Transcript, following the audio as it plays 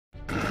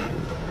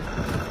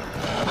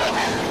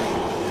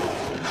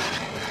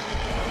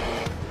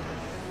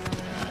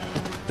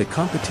The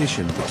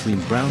competition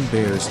between brown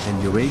bears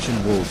and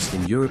Eurasian wolves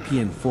in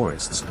European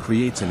forests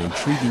creates an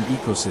intriguing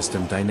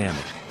ecosystem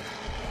dynamic.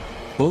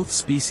 Both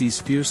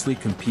species fiercely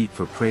compete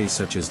for prey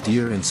such as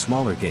deer and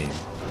smaller game,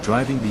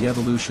 driving the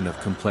evolution of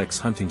complex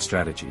hunting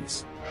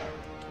strategies.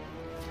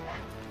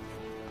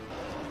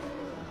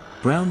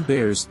 Brown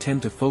bears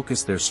tend to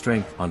focus their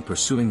strength on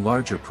pursuing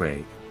larger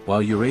prey,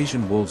 while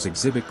Eurasian wolves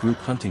exhibit group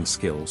hunting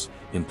skills,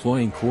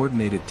 employing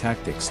coordinated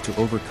tactics to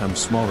overcome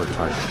smaller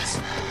targets.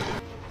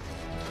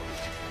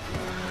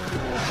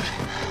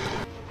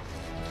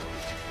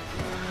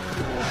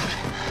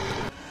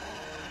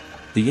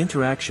 The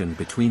interaction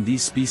between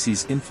these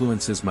species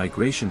influences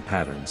migration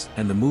patterns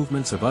and the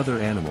movements of other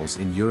animals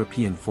in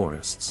European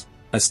forests,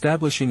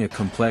 establishing a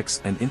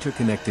complex and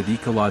interconnected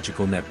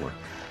ecological network.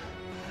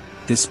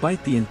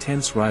 Despite the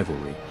intense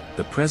rivalry,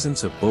 the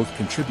presence of both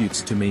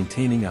contributes to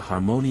maintaining a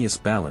harmonious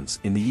balance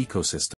in the ecosystem.